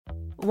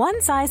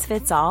One size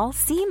fits all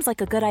seems like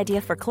a good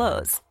idea for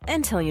clothes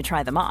until you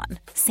try them on.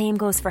 Same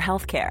goes for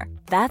healthcare.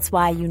 That's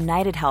why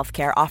United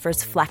Healthcare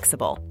offers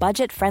flexible,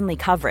 budget-friendly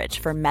coverage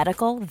for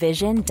medical,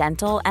 vision,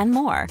 dental, and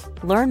more.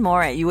 Learn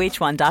more at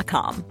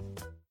uh1.com.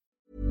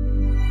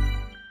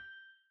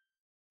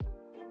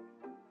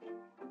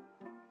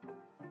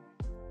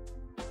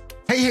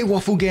 Hey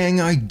Waffle Gang,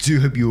 I do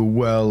hope you're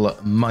well.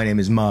 My name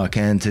is Mark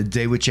and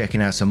today we're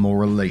checking out some more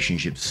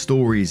relationship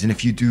stories, and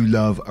if you do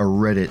love a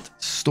Reddit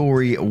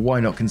story, why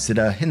not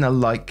consider hitting that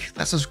like,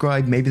 that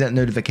subscribe, maybe that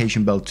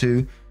notification bell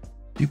too.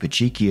 Super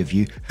cheeky of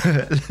you.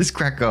 Let's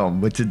crack on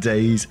with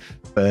today's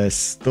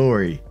first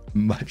story.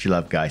 Much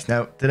love, guys.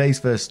 Now, today's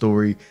first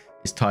story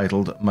is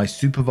titled, "My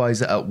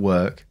supervisor at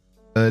work,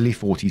 early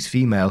 40s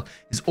female,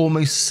 is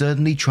almost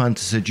certainly trying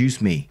to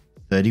seduce me,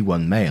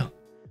 31 male.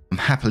 I'm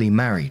happily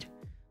married.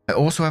 I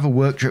also have a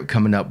work trip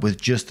coming up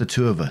with just the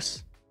two of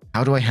us.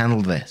 How do I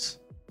handle this?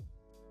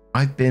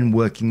 I've been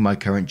working my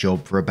current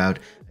job for about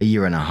a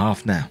year and a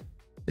half now.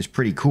 It's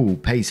pretty cool,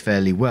 pays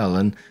fairly well,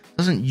 and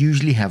doesn't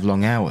usually have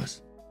long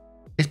hours.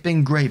 It's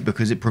been great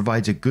because it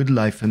provides a good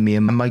life for me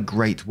and my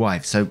great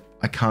wife, so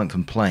I can't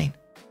complain.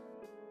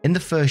 In the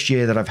first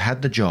year that I've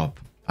had the job,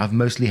 I've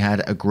mostly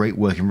had a great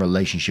working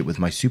relationship with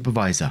my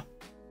supervisor.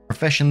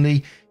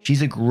 Professionally,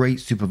 she's a great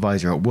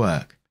supervisor at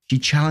work. She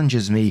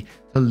challenges me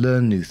to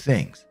learn new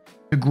things,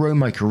 to grow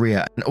my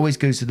career, and always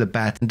goes to the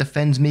bat and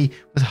defends me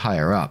with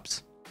higher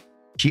ups.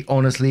 She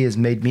honestly has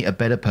made me a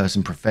better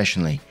person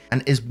professionally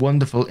and is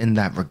wonderful in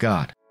that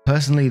regard.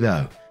 Personally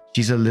though,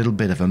 she's a little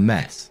bit of a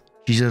mess.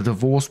 She's a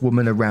divorced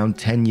woman around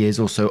 10 years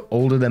or so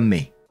older than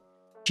me.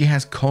 She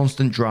has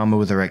constant drama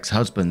with her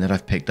ex-husband that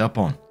I've picked up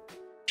on.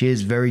 She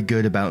is very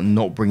good about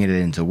not bringing it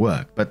into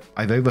work, but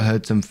I've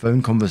overheard some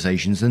phone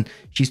conversations and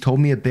she's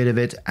told me a bit of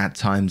it at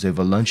times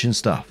over lunch and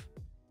stuff.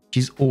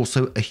 She's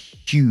also a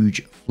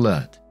huge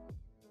flirt.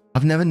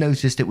 I've never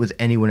noticed it with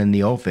anyone in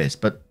the office,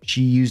 but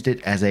she used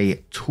it as a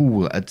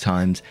tool at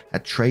times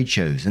at trade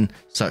shows and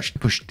such to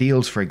push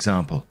deals, for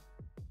example.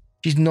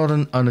 She's not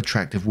an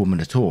unattractive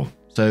woman at all,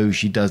 so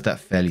she does that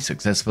fairly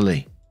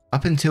successfully.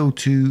 Up until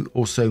 2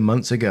 or so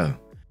months ago,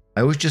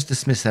 I always just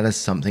dismissed that as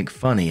something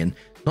funny and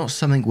not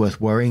something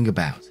worth worrying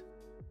about.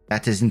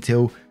 That is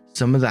until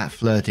some of that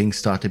flirting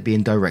started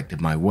being directed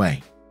my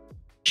way.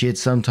 She had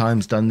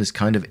sometimes done this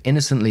kind of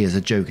innocently as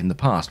a joke in the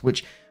past,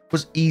 which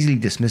was easily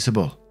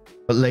dismissible,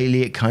 but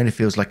lately it kind of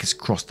feels like it's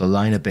crossed the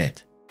line a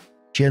bit.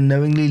 She'll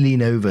unknowingly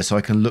lean over so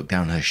I can look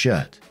down her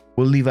shirt,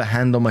 will leave her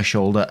hand on my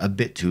shoulder a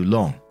bit too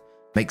long,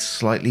 make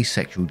slightly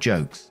sexual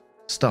jokes,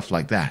 stuff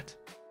like that.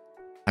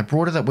 I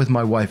brought it up with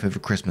my wife over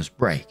Christmas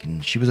break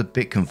and she was a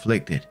bit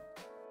conflicted.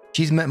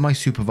 She's met my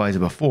supervisor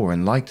before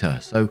and liked her,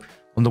 so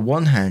on the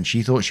one hand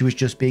she thought she was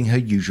just being her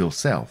usual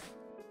self,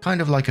 kind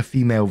of like a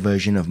female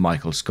version of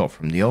Michael Scott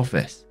from The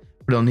Office,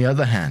 but on the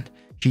other hand,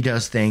 she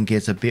does think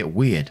it's a bit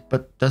weird,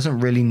 but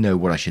doesn't really know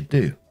what I should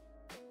do.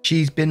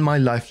 She's been my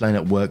lifeline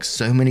at work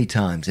so many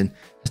times and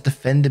has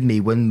defended me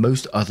when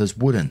most others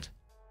wouldn't.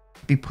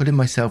 I'd be putting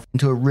myself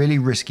into a really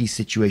risky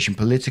situation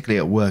politically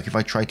at work if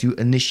I try to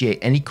initiate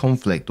any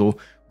conflict or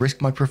risk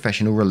my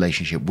professional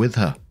relationship with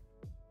her.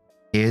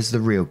 Here's the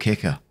real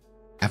kicker.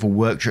 I have a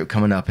work trip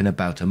coming up in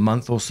about a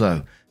month or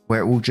so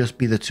where it will just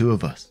be the two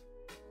of us.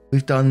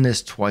 We've done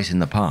this twice in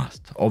the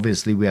past.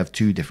 Obviously, we have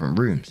 2 different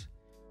rooms.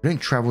 We don't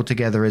travel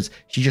together as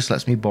she just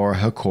lets me borrow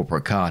her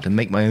corporate card and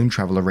make my own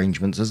travel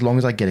arrangements as long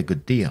as I get a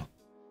good deal.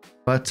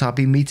 But I'll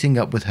be meeting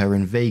up with her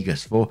in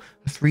Vegas for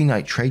a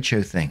 3-night trade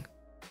show thing.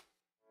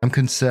 I'm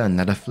concerned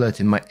that her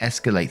flirting might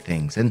escalate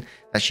things and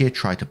that she had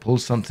tried to pull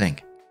something.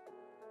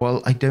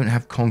 While I don't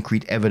have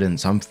concrete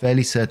evidence, I'm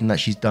fairly certain that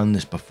she's done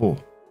this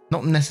before.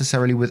 Not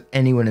necessarily with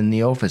anyone in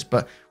the office,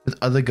 but with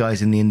other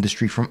guys in the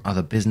industry from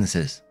other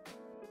businesses.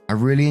 I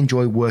really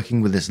enjoy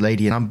working with this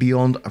lady and I'm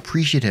beyond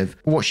appreciative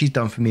for what she's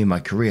done for me in my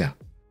career.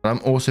 But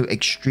I'm also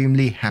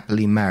extremely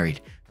happily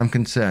married. I'm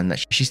concerned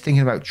that she's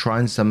thinking about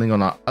trying something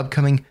on our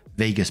upcoming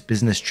Vegas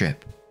business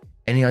trip.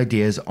 Any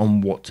ideas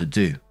on what to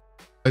do?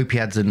 Opie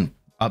adds an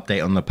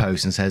update on the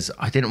post and says,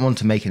 I didn't want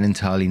to make an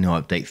entirely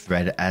no update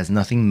thread as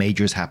nothing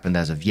major has happened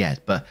as of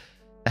yet, but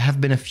there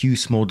have been a few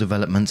small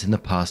developments in the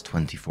past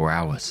 24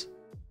 hours.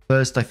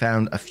 First, I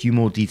found a few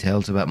more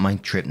details about my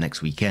trip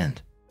next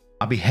weekend.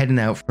 I'll be heading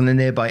out from the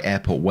nearby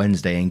airport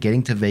Wednesday and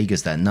getting to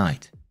Vegas that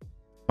night.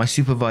 My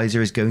supervisor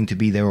is going to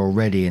be there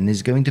already and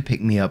is going to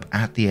pick me up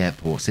at the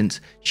airport since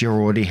she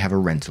already have a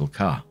rental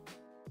car.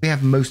 We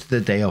have most of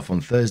the day off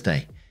on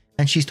Thursday,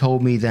 and she's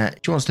told me that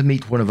she wants to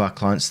meet one of our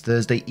clients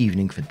Thursday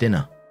evening for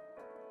dinner.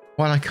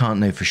 While I can't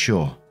know for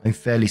sure, I'm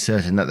fairly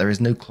certain that there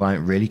is no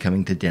client really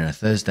coming to dinner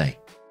Thursday.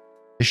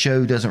 The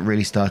show doesn't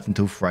really start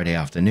until Friday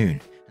afternoon,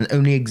 and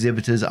only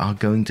exhibitors are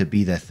going to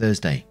be there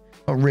Thursday,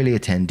 not really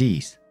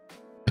attendees.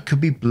 I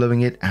could be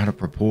blowing it out of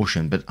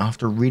proportion, but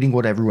after reading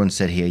what everyone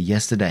said here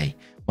yesterday,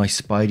 my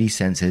spidey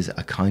senses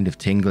are kind of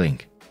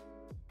tingling.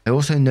 I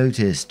also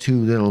noticed 2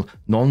 little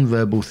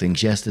non-verbal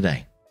things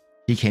yesterday.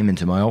 She came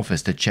into my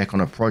office to check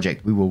on a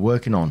project we were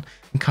working on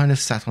and kind of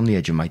sat on the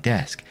edge of my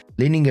desk,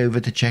 leaning over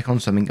to check on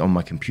something on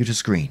my computer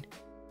screen.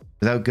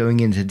 Without going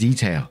into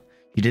detail,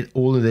 she did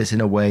all of this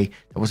in a way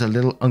that was a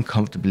little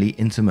uncomfortably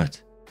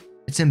intimate.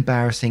 It's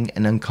embarrassing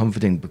and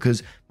uncomforting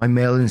because my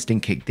male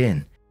instinct kicked in,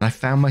 and I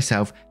found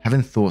myself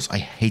having thoughts I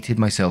hated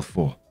myself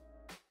for.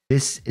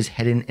 This is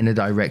heading in a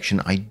direction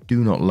I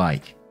do not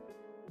like.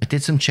 I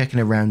did some checking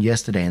around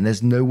yesterday and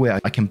there's no way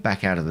I can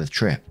back out of the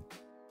trip.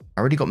 I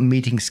already got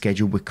meetings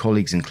scheduled with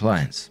colleagues and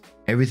clients.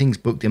 Everything's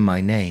booked in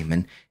my name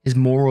and is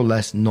more or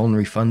less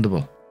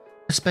non-refundable,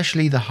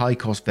 especially the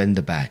high-cost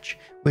vendor badge,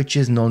 which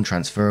is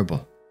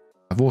non-transferable.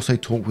 I've also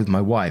talked with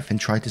my wife and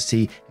tried to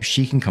see if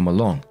she can come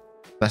along.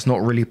 That's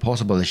not really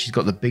possible as she's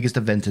got the biggest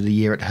event of the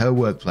year at her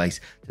workplace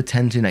to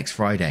tend to next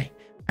Friday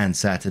and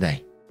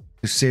Saturday.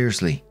 So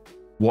seriously,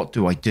 what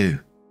do I do?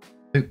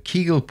 So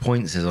Kegel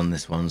points us on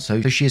this one,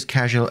 so she is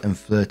casual and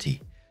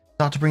flirty.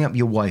 Start to bring up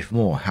your wife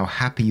more, how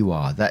happy you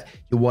are, that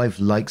your wife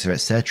likes her,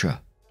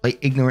 etc. Play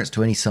ignorance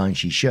to any signs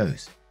she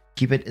shows.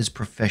 Keep it as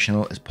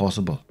professional as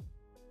possible.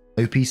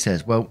 OP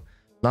says, well,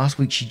 last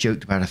week she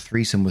joked about a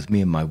threesome with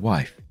me and my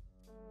wife.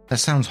 That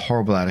sounds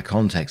horrible out of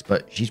context,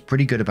 but she's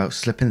pretty good about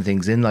slipping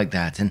things in like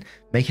that and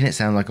making it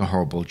sound like a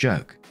horrible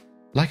joke.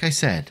 Like I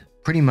said,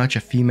 pretty much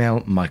a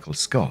female Michael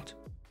Scott.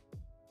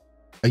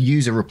 A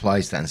user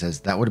replies to that and says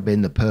that would have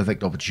been the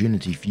perfect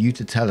opportunity for you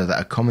to tell her that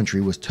a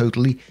commentary was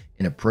totally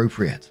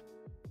inappropriate.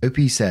 OP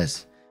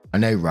says, I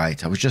know,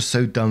 right, I was just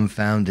so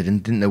dumbfounded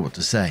and didn't know what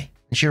to say.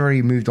 And she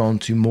already moved on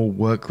to more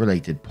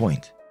work-related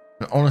point.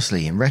 And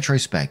honestly, in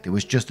retrospect, it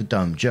was just a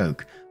dumb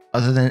joke,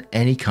 other than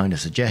any kind of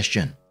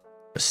suggestion.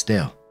 But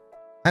still.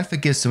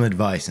 Hanford gives some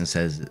advice and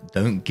says,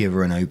 don't give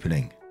her an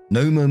opening.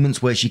 No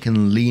moments where she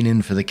can lean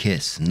in for the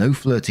kiss, no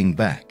flirting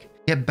back.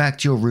 Get back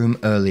to your room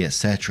early,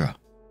 etc.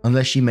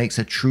 Unless she makes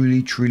a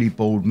truly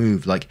bold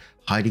move like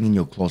hiding in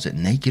your closet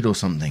naked or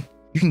something.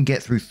 You can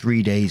get through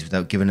 3 days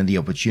without giving her the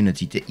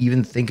opportunity to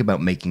even think about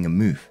making a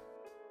move.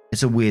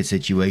 It's a weird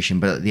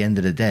situation, but at the end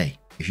of the day,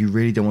 if you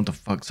really don't want to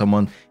fuck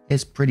someone,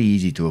 it's pretty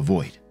easy to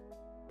avoid.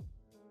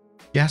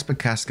 Jasper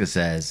Kaska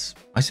says,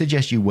 I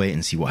suggest you wait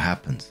and see what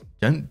happens.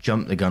 Don't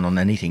jump the gun on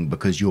anything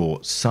because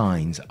your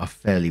signs are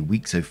fairly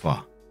weak so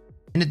far.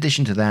 In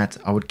addition to that,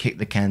 I would kick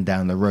the can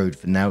down the road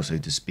for now, so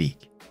to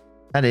speak.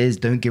 That is,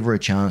 don't give her a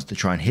chance to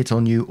try and hit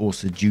on you or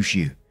seduce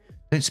you.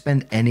 Don't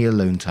spend any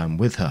alone time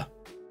with her.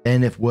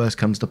 Then if worse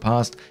comes to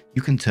pass,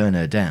 you can turn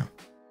her down.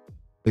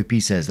 OP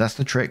says, that's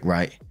the trick,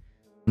 right?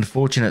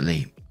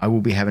 Unfortunately, I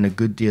will be having a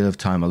good deal of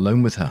time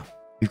alone with her.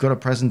 We've got a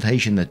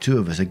presentation the two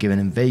of us are giving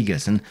in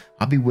Vegas and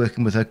I'll be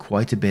working with her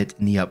quite a bit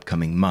in the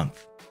upcoming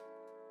month.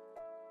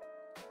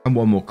 And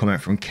one more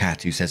comment from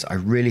Kat who says, I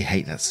really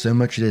hate that so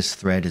much of this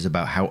thread is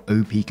about how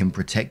OP can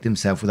protect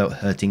himself without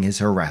hurting his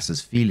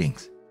harasser's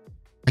feelings.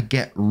 I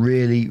get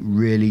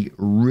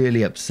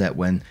really upset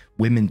when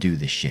women do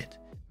this shit.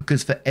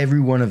 Because for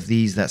every one of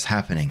these that's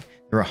happening,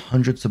 there are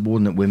 100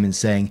 subordinate women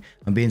saying,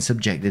 I'm being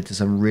subjected to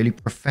some really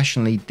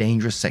professionally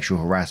dangerous sexual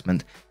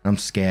harassment and I'm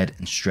scared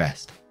and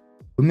stressed.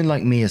 Women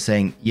like me are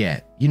saying, yeah,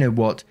 you know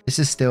what, this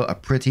is still a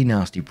pretty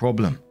nasty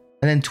problem.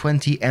 And then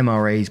 20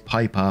 MRAs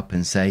pipe up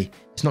and say,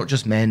 it's not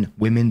just men,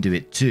 women do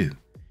it too.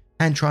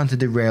 And trying to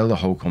derail the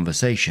whole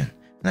conversation.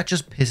 And that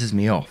just pisses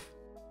me off.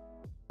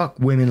 Fuck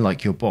women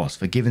like your boss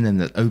for giving them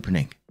that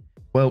opening.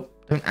 Well,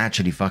 don't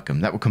actually fuck them,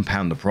 that will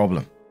compound the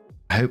problem.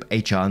 I hope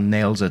HR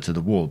nails her to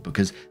the wall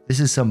because this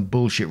is some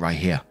bullshit right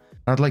here.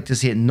 I'd like to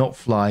see it not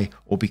fly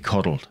or be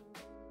coddled.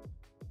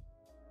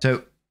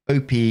 So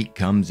OP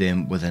comes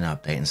in with an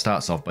update and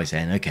starts off by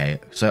saying, okay,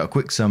 so a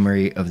quick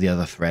summary of the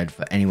other thread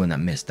for anyone that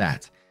missed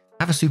that.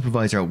 I have a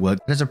supervisor at work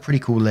that's a pretty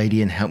cool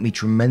lady and helped me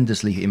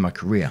tremendously in my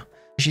career.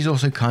 She's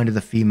also kind of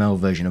the female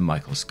version of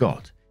Michael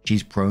Scott.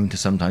 She's prone to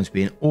sometimes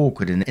being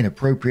awkward and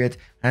inappropriate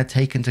and had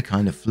taken to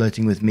kind of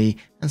flirting with me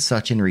and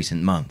such in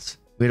recent months.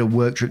 We had a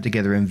work trip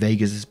together in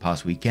Vegas this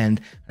past weekend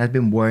and I'd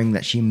been worrying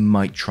that she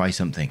might try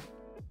something.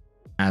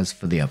 As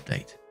for the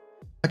update,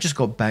 I just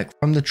got back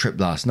from the trip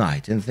last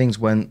night and things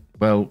went,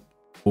 well,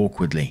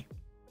 awkwardly.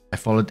 I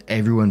followed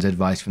everyone's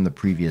advice from the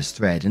previous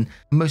thread and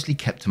mostly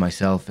kept to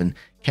myself and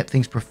kept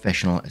things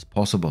professional as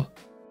possible.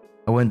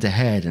 I went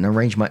ahead and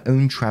arranged my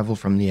own travel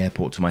from the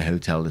airport to my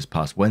hotel this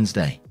past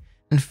Wednesday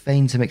and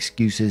feigned some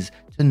excuses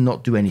to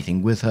not do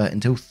anything with her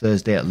until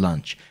Thursday at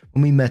lunch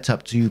when we met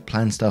up to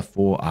plan stuff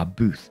for our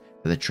booth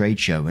for the trade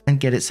show and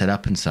get it set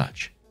up and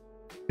such.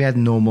 We had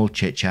normal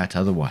chit chat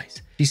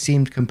otherwise. She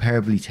seemed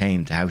comparably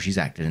tame to how she's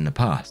acted in the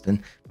past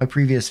and my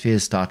previous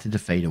fears started to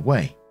fade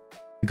away.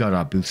 We got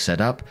our booth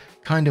set up,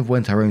 kind of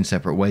went our own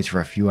separate ways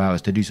for a few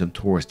hours to do some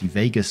touristy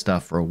Vegas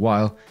stuff for a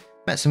while,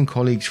 met some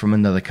colleagues from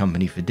another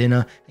company for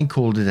dinner and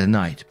called it a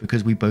night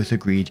because we both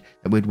agreed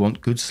that we'd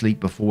want good sleep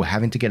before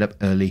having to get up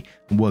early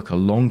and work a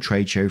long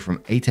trade show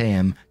from 8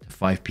 AM to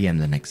 5 PM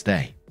the next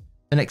day.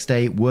 The next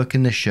day,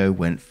 working the show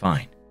went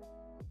fine.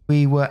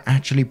 We were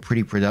actually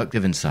pretty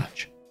productive and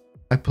such.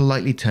 I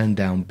politely turned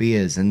down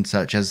beers and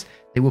such as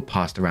they were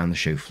passed around the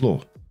show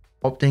floor,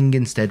 opting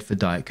instead for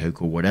Diet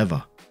Coke or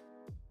whatever.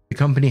 The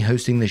company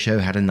hosting the show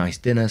had a nice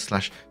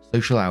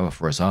dinner/social hour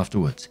for us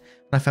afterwards,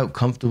 and I felt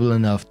comfortable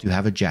enough to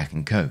have a Jack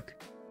and Coke.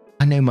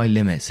 I know my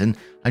limits and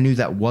I knew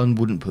that one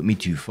wouldn't put me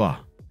too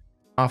far.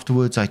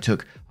 Afterwards, I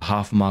took a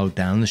half mile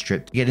down the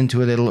strip to get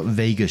into a little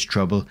Vegas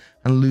trouble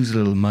and lose a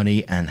little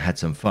money and had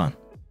some fun.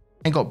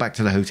 I got back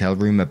to the hotel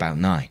room about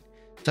 9,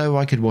 so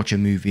I could watch a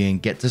movie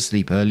and get to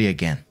sleep early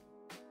again.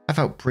 I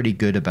felt pretty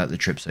good about the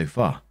trip so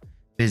far.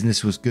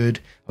 Business was good,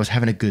 I was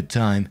having a good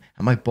time,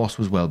 and my boss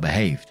was well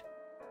behaved.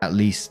 At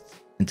least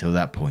until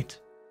that point.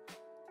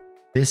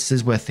 This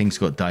is where things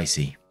got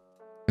dicey.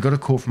 I got a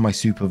call from my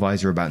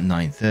supervisor about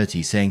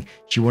 9:30 saying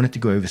she wanted to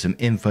go over some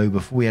info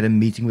before we had a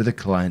meeting with a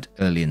client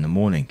early in the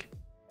morning.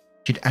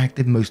 She'd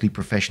acted mostly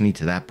professionally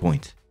to that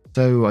point,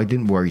 so I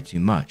didn't worry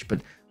too much,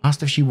 but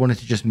asked if she wanted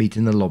to just meet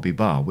in the lobby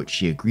bar, which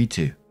she agreed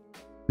to.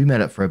 We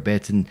met up for a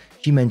bit and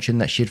she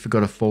mentioned that she had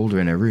forgot a folder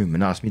in her room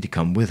and asked me to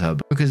come with her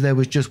because there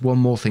was just one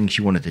more thing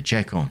she wanted to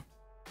check on.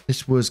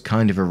 This was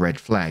kind of a red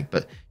flag,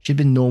 but she'd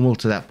been normal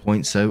to that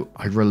point, so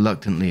I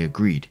reluctantly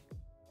agreed.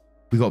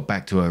 We got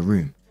back to her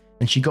room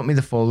and she got me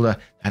the folder that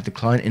had the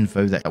client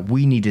info that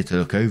we needed to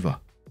look over.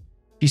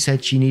 She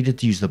said she needed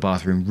to use the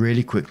bathroom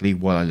really quickly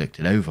while I looked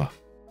it over.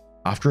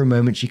 After a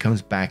moment, she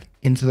comes back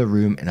into the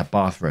room in a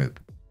bathrobe.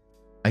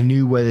 I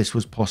knew where this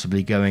was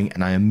possibly going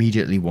and I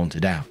immediately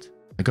wanted out.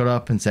 I got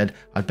up and said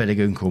I'd better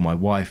go and call my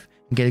wife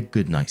and get a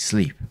good night's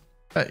sleep.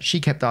 But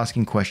she kept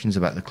asking questions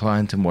about the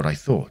client and what I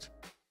thought.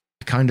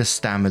 I kind of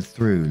stammered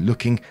through,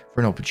 looking for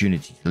an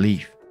opportunity to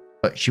leave.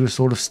 But she was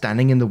sort of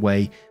standing in the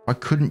way, I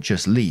couldn't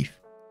just leave.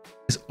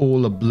 It's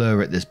all a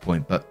blur at this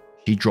point, but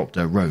she dropped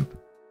her robe.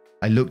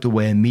 I looked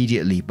away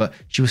immediately, but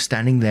she was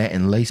standing there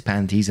in lace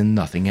panties and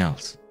nothing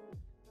else.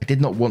 I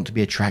did not want to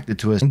be attracted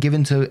to her and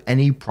given to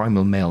any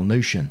primal male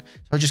notion,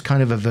 so I just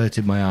kind of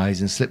averted my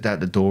eyes and slipped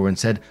out the door and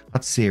said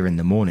I'd see her in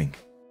the morning.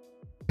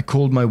 I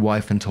called my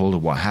wife and told her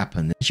what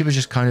happened, and she was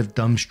just kind of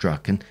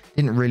dumbstruck and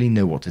didn't really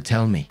know what to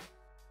tell me.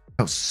 I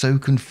felt so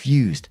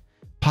confused.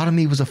 Part of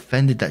me was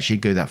offended that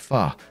she'd go that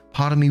far.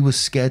 Part of me was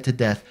scared to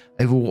death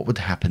over what would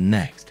happen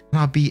next. And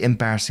I'll be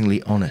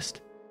embarrassingly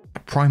honest. A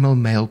primal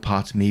male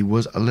part of me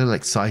was a little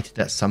excited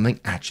that something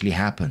actually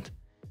happened.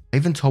 I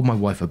even told my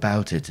wife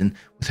about it, and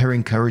with her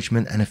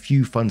encouragement and a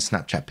few fun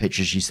Snapchat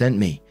pictures she sent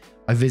me,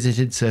 I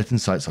visited certain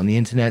sites on the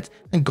internet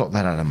and got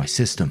that out of my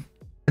system.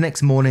 The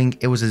next morning,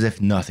 it was as if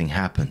nothing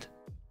happened.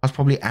 I was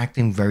probably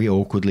acting very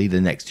awkwardly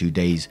the next 2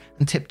 days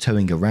and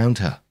tiptoeing around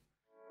her.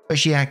 But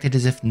she acted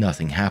as if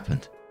nothing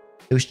happened.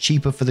 It was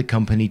cheaper for the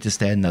company to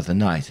stay another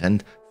night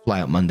and fly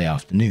out Monday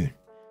afternoon.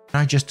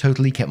 And I just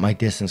totally kept my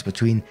distance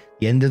between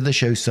the end of the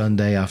show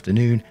Sunday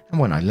afternoon and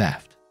when I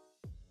left.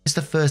 It's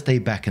the first day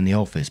back in the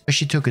office, but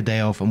she took a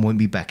day off and won't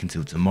be back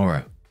until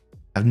tomorrow.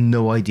 I have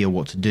no idea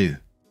what to do.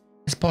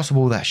 It's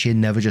possible that she'd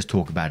never just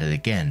talk about it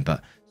again,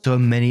 but so are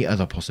many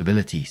other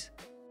possibilities.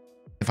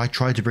 If I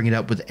tried to bring it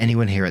up with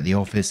anyone here at the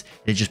office,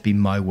 it'd just be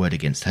my word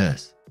against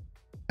hers.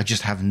 I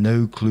just have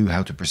no clue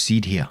how to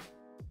proceed here.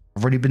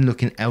 I've already been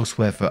looking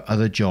elsewhere for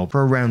other jobs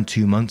for around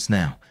 2 months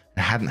now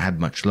and hadn't had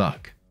much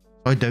luck.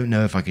 So I don't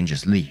know if I can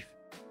just leave.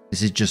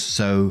 This is just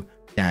so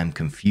damn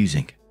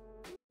confusing.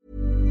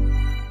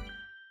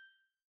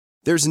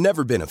 There's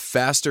never been a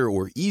faster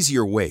or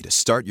easier way to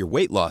start your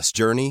weight loss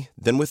journey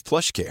than with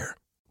PlushCare.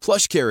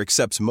 PlushCare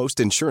accepts most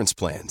insurance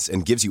plans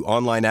and gives you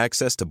online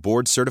access to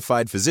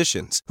board-certified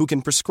physicians who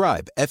can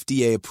prescribe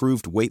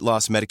FDA-approved weight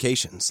loss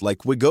medications like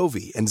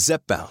Wegovy and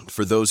Zepbound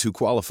for those who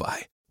qualify.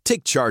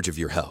 Take charge of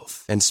your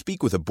health and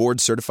speak with a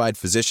board-certified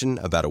physician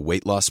about a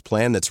weight loss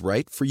plan that's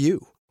right for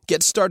you.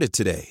 Get started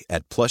today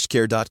at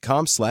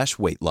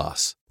plushcare.com/weight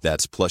loss.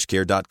 That's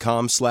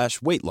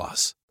plushcare.com/weight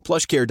loss.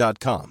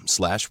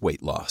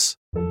 plushcare.com/weight loss.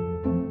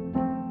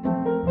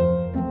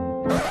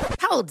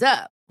 Hold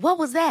up. What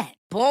was that?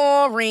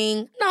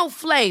 Boring. No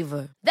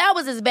flavor. That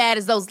was as bad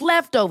as those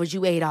leftovers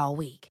you ate all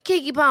week.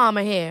 Keke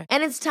Palmer here,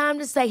 and it's time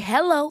to say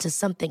hello to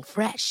something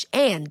fresh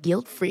and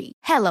guilt-free.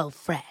 Hello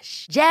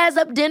Fresh. Jazz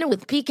up dinner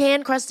with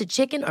pecan-crusted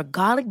chicken or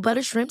garlic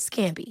butter shrimp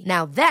scampi.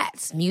 Now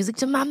that's music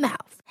to my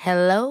mouth.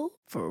 Hello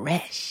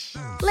Fresh.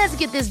 Let's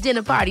get this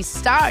dinner party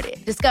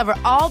started. Discover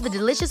all the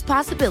delicious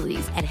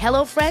possibilities at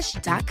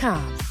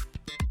hellofresh.com.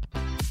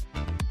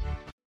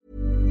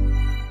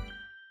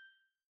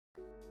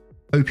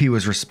 OP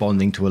was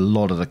responding to a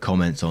lot of the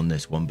comments on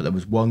this one, but there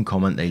was one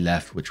comment they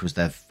left, which was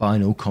their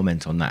final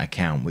comment on that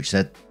account, which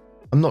said,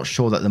 I'm not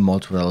sure that the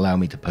mods will allow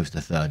me to post a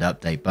third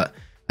update, but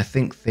I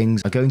think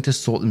things are going to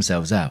sort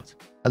themselves out,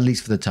 at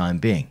least for the time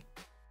being.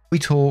 We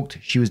talked,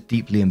 she was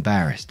deeply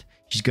embarrassed.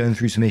 She's going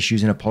through some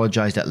issues and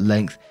apologized at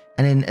length,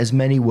 and in as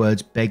many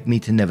words begged me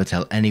to never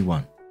tell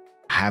anyone.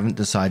 I haven't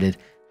decided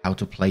how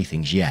to play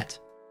things yet.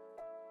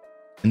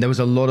 And there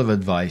was a lot of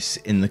advice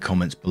in the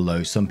comments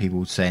below. Some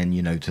people saying,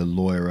 to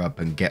lawyer up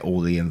and get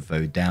all the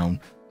info down.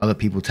 Other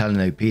people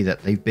telling OP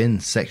that they've been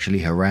sexually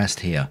harassed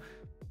here.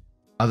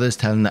 Others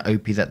telling that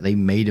OP that they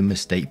made a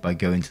mistake by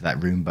going to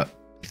that room, but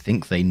I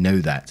think they know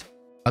that.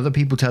 Other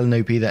people telling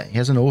OP that he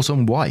has an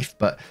awesome wife,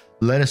 but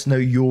let us know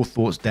your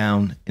thoughts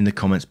down in the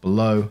comments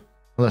below.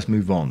 Let's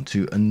move on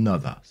to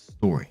another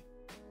story.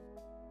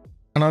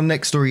 And our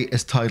next story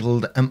is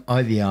titled, Am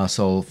I the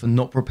Arsehole for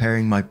Not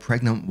Preparing My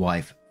Pregnant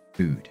Wife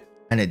Food?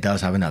 And it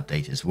does have an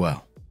update as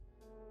well.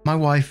 My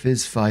wife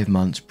is 5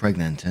 months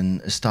pregnant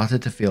and has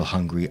started to feel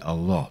hungry a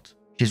lot.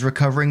 She's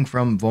recovering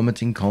from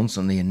vomiting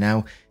constantly and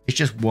now it's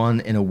just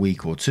one in a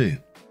week or two.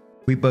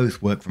 We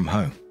both work from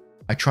home.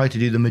 I try to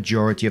do the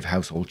majority of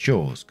household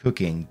chores,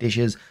 cooking,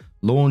 dishes,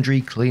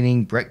 laundry,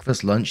 cleaning,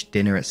 breakfast, lunch,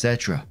 dinner,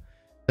 etc.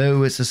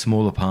 Though it's a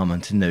small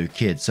apartment and no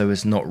kids, so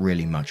it's not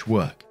really much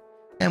work.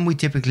 And we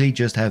typically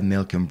just have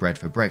milk and bread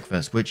for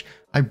breakfast, which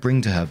I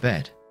bring to her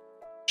bed.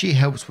 She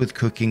helps with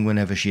cooking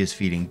whenever she is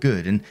feeling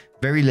good, and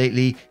very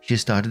lately she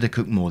has started to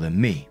cook more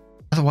than me.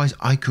 Otherwise,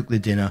 I cook the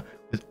dinner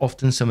with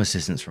often some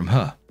assistance from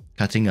her,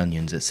 cutting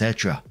onions,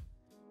 etc.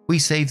 We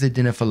save the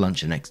dinner for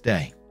lunch the next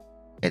day.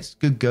 It's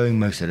good going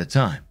most of the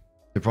time.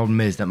 The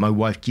problem is that my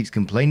wife keeps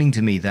complaining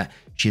to me that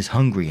she is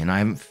hungry and I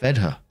haven't fed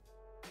her.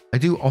 I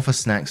do offer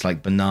snacks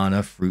like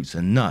banana, fruits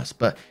and nuts,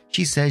 but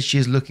she says she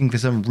is looking for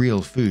some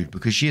real food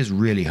because she is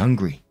really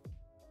hungry.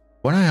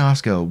 When I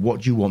ask her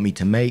what do you want me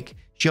to make,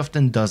 she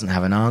often doesn't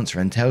have an answer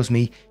and tells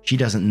me she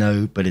doesn't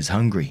know but is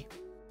hungry.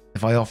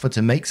 If I offer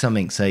to make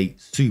something, say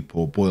soup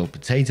or boiled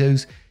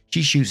potatoes,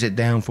 she shoots it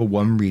down for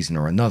one reason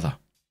or another.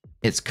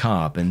 It's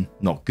carb and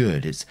not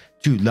good, it's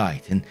too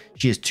light and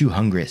she is too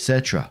hungry,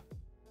 etc.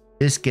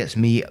 This gets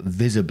me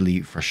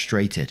visibly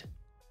frustrated.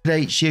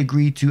 Today, she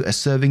agreed to a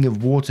serving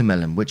of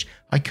watermelon, which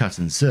I cut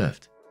and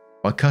served.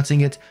 While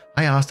cutting it,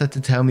 I asked her to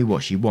tell me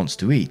what she wants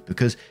to eat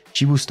because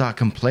she will start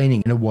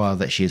complaining in a while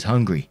that she is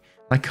hungry.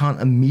 I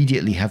can't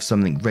immediately have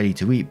something ready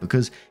to eat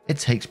because it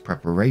takes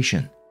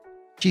preparation.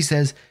 She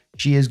says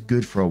she is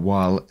good for a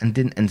while and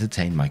didn't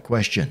entertain my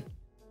question.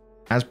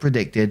 As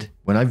predicted,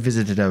 when I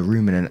visited her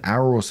room in an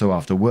hour or so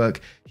after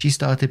work, she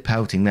started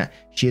pouting that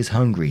she is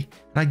hungry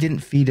and I didn't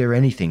feed her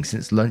anything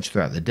since lunch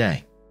throughout the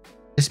day.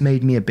 This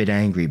made me a bit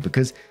angry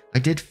because I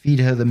did feed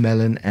her the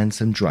melon and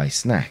some dry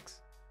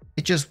snacks.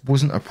 It just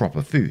wasn't a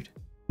proper food.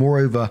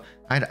 Moreover,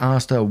 I had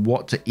asked her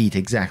what to eat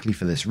exactly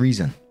for this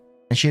reason,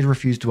 and she had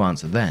refused to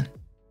answer then.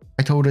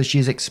 I told her she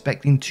is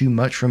expecting too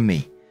much from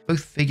me,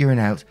 both figuring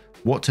out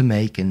what to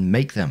make and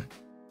make them.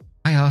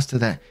 I asked her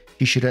that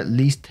she should at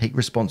least take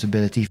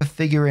responsibility for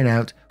figuring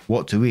out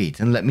what to eat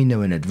and let me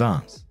know in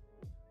advance.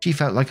 She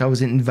felt like I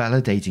was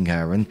invalidating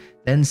her and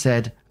then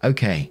said,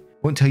 "Okay,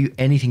 won't tell you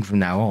anything from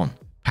now on,"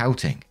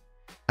 pouting.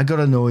 I got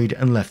annoyed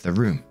and left the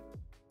room.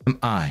 Am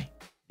I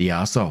the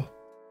arsehole?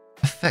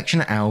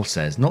 Affectionate Owl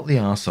says, "Not the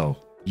arsehole.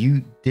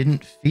 You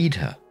didn't feed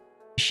her.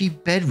 Is she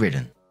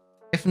bedridden?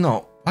 If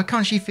not, why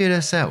can't she feed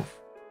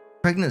herself?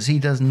 Pregnancy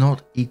does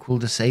not equal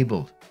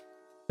disabled."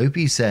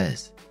 Opie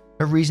says,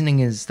 her reasoning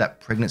is that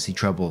pregnancy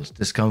troubles,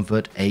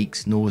 discomfort,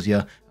 aches,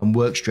 nausea, and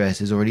work stress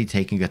is already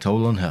taking a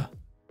toll on her.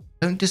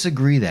 Don't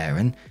disagree there,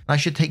 and I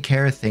should take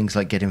care of things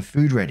like getting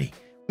food ready,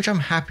 which I'm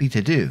happy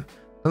to do,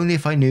 only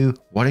if I knew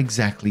what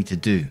exactly to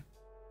do.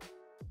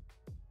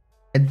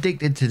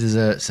 Addicted to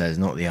Dessert says,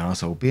 "Not the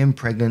arsehole. Being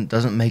pregnant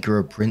doesn't make her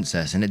a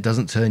princess and it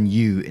doesn't turn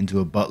you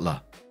into a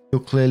butler.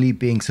 You're clearly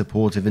being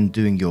supportive and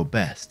doing your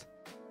best.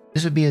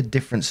 This would be a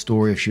different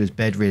story if she was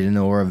bedridden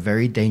or a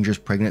very dangerous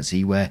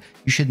pregnancy where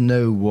you should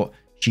know what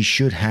she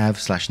should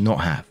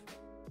have/not have."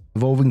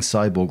 Evolving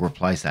Cyborg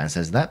replies to that and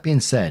says, "That being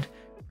said,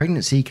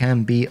 pregnancy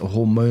can be a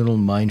hormonal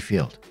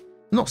minefield.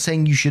 I'm not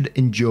saying you should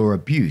endure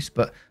abuse,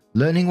 but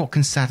learning what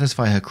can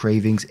satisfy her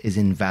cravings is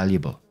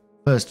invaluable.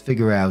 First,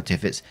 figure out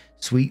if it's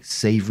sweet,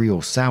 savory,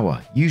 or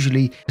sour.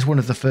 Usually, it's one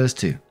of the first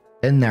two.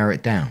 Then narrow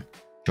it down.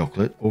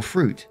 Chocolate or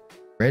fruit.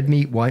 Red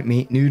meat, white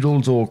meat,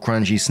 noodles, or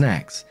crunchy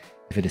snacks.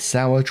 If it is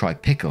sour, try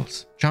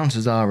pickles.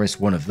 Chances are it's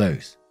one of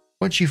those.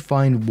 Once you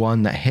find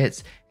one that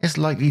hits, it's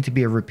likely to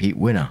be a repeat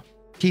winner.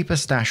 Keep a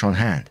stash on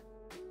hand.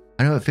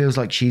 I know it feels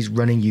like she's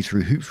running you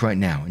through hoops right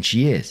now, and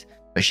she is,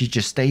 but she's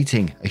just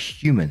stating a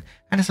human,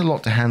 and it's a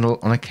lot to handle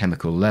on a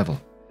chemical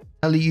level.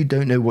 Tell her you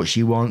don't know what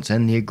she wants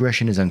and the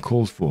aggression is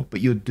uncalled for,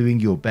 but you're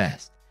doing your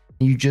best,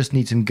 and you just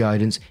need some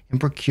guidance in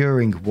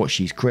procuring what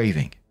she's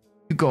craving.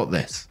 You got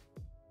this."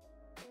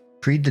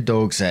 Creed the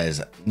Dog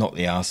says, "Not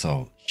the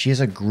arsehole. She is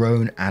a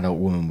grown adult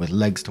woman with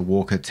legs to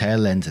walk her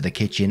tail end to the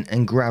kitchen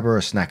and grab her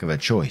a snack of her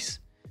choice.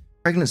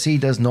 Pregnancy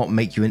does not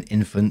make you an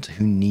infant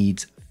who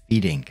needs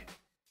feeding."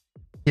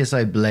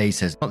 PSI Blaze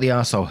says, "Not the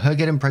arsehole. Her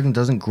getting pregnant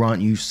doesn't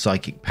grant you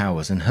psychic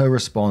powers," and her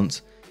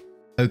response,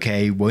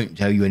 "Okay, won't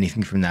tell you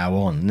anything from now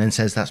on," and then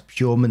says that's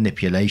pure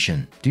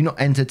manipulation. Do not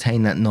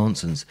entertain that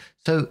nonsense.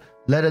 So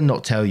let her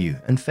not tell you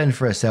and fend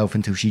for herself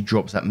until she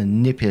drops that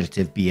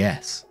manipulative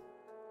BS.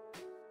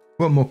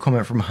 One more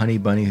comment from Honey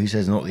Bunny who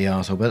says, "Not the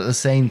arsehole, but at the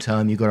same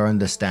time you gotta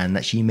understand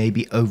that she may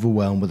be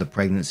overwhelmed with a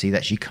pregnancy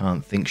that she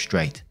can't think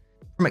straight.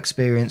 From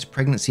experience,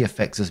 pregnancy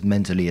affects us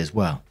mentally as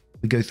well.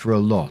 We go through a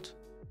lot.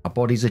 Our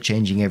bodies are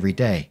changing every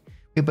day.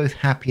 We're both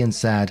happy and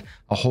sad.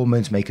 Our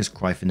hormones make us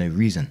cry for no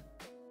reason.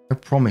 I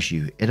promise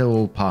you, it'll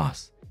all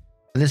pass.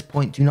 At this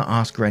point, do not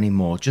ask her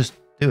anymore, just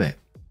do it.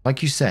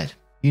 Like you said,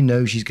 you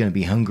know she's going to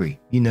be hungry.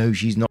 You know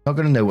she's not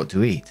going to know what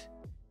to eat.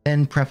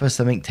 Then prep her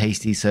something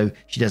tasty so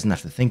she doesn't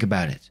have to think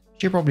about it.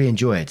 She'll probably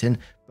enjoy it and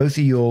both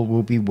of you all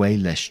will be way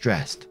less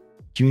stressed.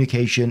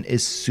 Communication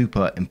is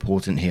super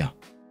important here."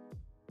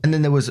 And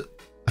then there was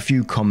a a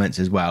few comments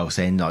as well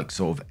saying like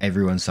sort of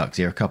everyone sucks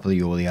here, a couple of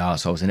you all the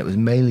arseholes, and it was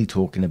mainly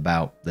talking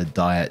about the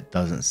diet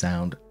doesn't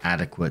sound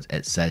adequate,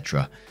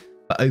 etc.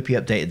 But OP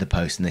updated the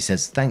post and they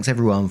says, thanks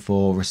everyone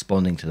for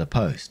responding to the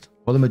post.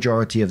 While the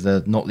majority of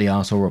the not the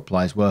arsehole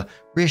replies were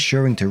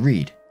reassuring to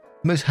read,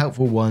 the most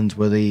helpful ones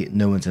were the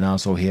no one's an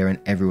arsehole here and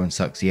everyone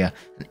sucks here,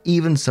 and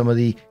even some of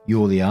the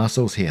you're the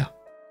arseholes here.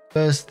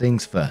 First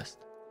things first,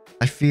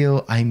 I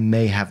feel I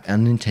may have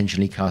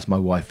unintentionally cast my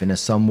wife in a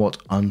somewhat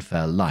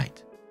unfair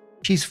light.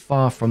 She's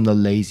far from the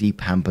lazy,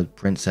 pampered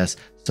princess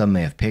some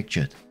may have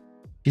pictured.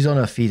 She's on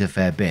her feet a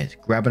fair bit,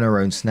 grabbing her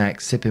own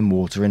snacks, sipping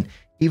water, and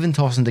even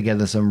tossing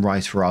together some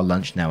rice for our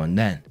lunch now and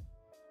then.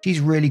 She's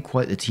really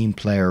quite the team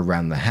player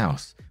around the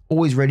house,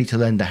 always ready to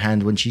lend a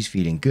hand when she's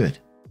feeling good.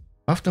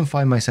 I often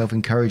find myself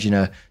encouraging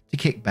her to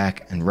kick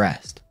back and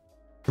rest.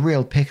 The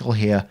real pickle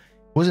here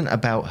wasn't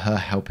about her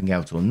helping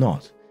out or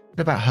not,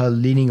 but about her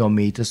leaning on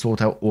me to sort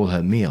out all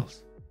her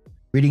meals.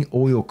 Reading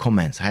all your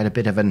comments, I had a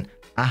bit of an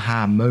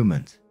aha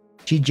moment.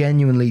 She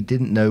genuinely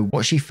didn't know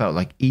what she felt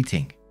like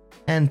eating.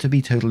 And to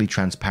be totally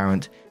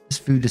transparent, this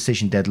food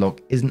decision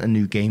deadlock isn't a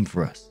new game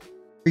for us.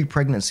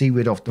 Pre-pregnancy,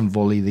 we'd often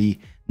volley the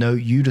no,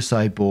 you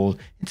decide ball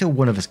until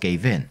one of us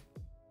gave in.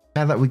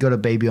 Now that we got a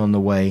baby on the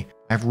way,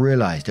 I've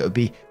realized it would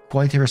be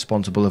quite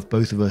irresponsible of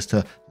both of us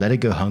to let her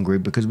go hungry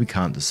because we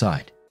can't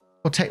decide.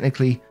 Well,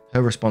 technically,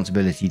 her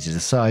responsibility to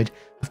decide,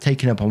 I've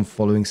taken up on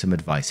following some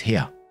advice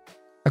here.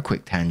 A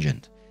quick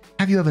tangent.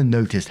 Have you ever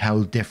noticed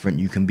how different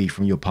you can be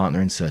from your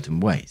partner in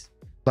certain ways?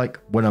 Like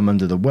when I'm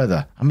under the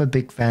weather, I'm a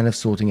big fan of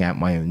sorting out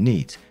my own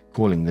needs,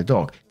 calling the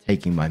dog,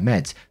 taking my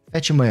meds,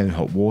 fetching my own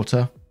hot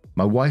water.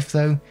 My wife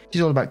though,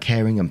 she's all about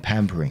caring and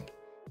pampering,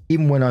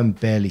 even when I'm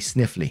barely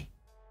sniffly.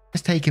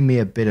 It's taken me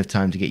a bit of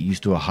time to get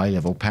used to a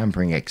high-level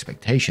pampering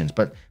expectations,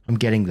 but I'm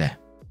getting there.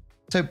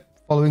 So,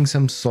 following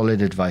some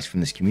solid advice from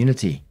this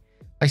community,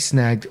 I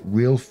snagged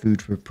Real Food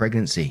for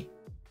Pregnancy,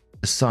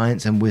 the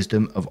science and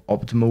wisdom of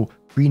optimal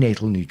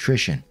prenatal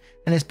nutrition,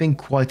 and it's been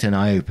quite an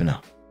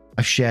eye-opener.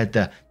 I've shared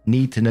the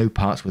need-to-know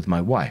parts with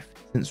my wife,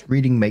 since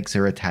reading makes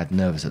her a tad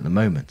nervous at the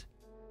moment.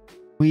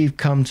 We've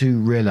come to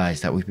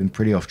realize that we've been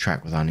pretty off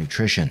track with our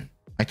nutrition.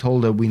 I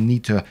told her we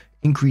need to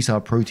increase our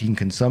protein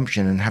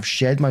consumption and have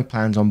shared my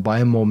plans on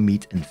buying more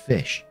meat and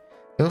fish.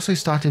 I also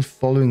started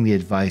following the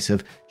advice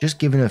of just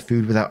giving her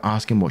food without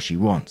asking what she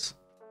wants.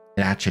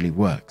 It actually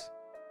works.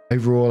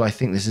 Overall, I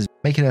think this is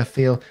making her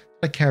feel that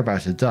I care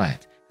about her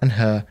diet, and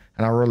her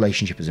and our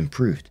relationship has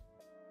improved.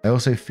 I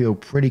also feel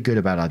pretty good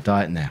about our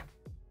diet now.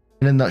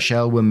 In a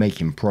nutshell, we're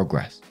making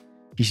progress.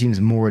 She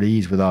seems more at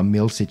ease with our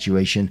meal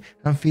situation,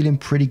 and I'm feeling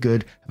pretty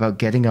good about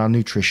getting our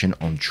nutrition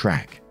on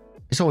track.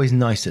 It's always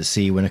nice to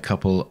see when a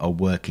couple are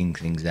working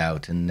things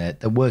out and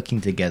they're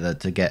working together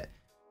to get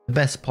the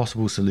best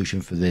possible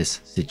solution for this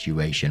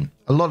situation.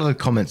 A lot of the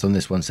comments on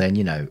this one saying,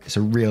 it's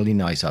a really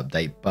nice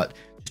update, but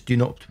just do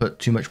not put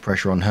too much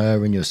pressure on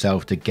her and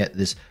yourself to get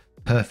this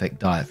perfect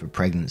diet for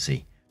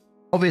pregnancy.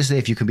 Obviously,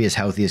 if you can be as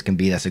healthy as can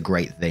be, that's a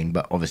great thing,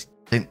 but obviously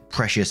don't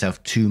pressure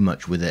yourself too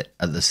much with it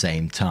at the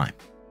same time.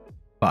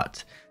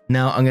 But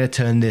now I'm going to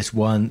turn this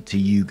one to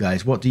you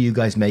guys. What do you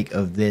guys make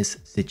of this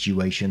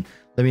situation?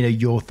 Let me know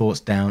your thoughts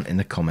down in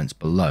the comments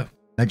below.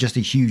 Now, just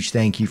a huge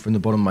thank you from the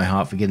bottom of my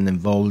heart for getting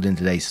involved in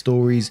today's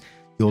stories.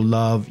 Your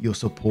love, your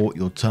support,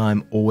 your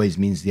time always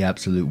means the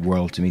absolute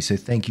world to me. So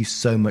thank you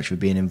so much for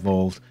being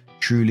involved.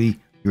 Truly,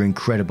 you're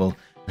incredible.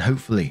 And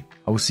hopefully,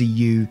 I will see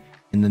you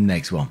in the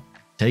next one.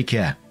 Take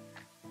care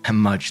and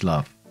much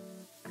love.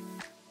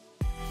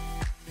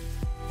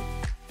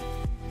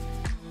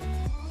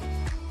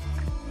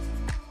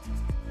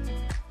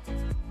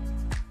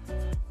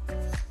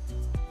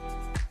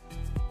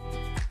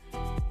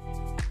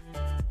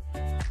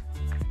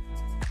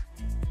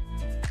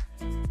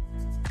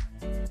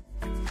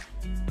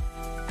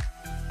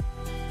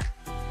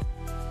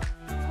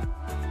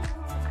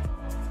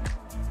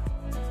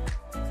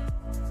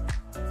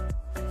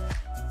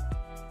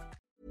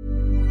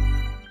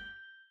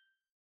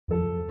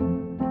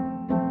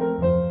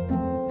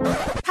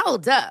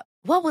 Hold up.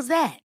 What was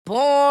that?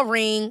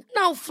 Boring.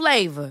 No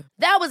flavor.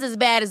 That was as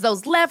bad as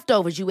those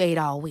leftovers you ate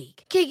all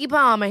week. Keke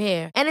Palmer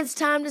here. And it's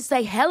time to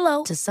say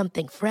hello to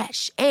something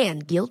fresh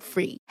and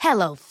guilt-free.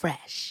 Hello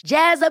Fresh.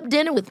 Jazz up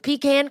dinner with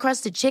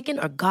pecan-crusted chicken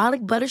or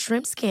garlic butter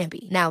shrimp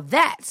scampi. Now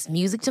that's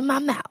music to my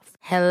mouth.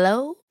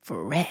 Hello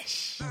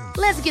Fresh.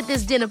 Let's get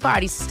this dinner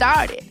party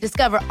started.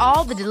 Discover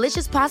all the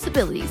delicious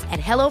possibilities at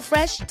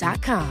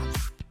HelloFresh.com.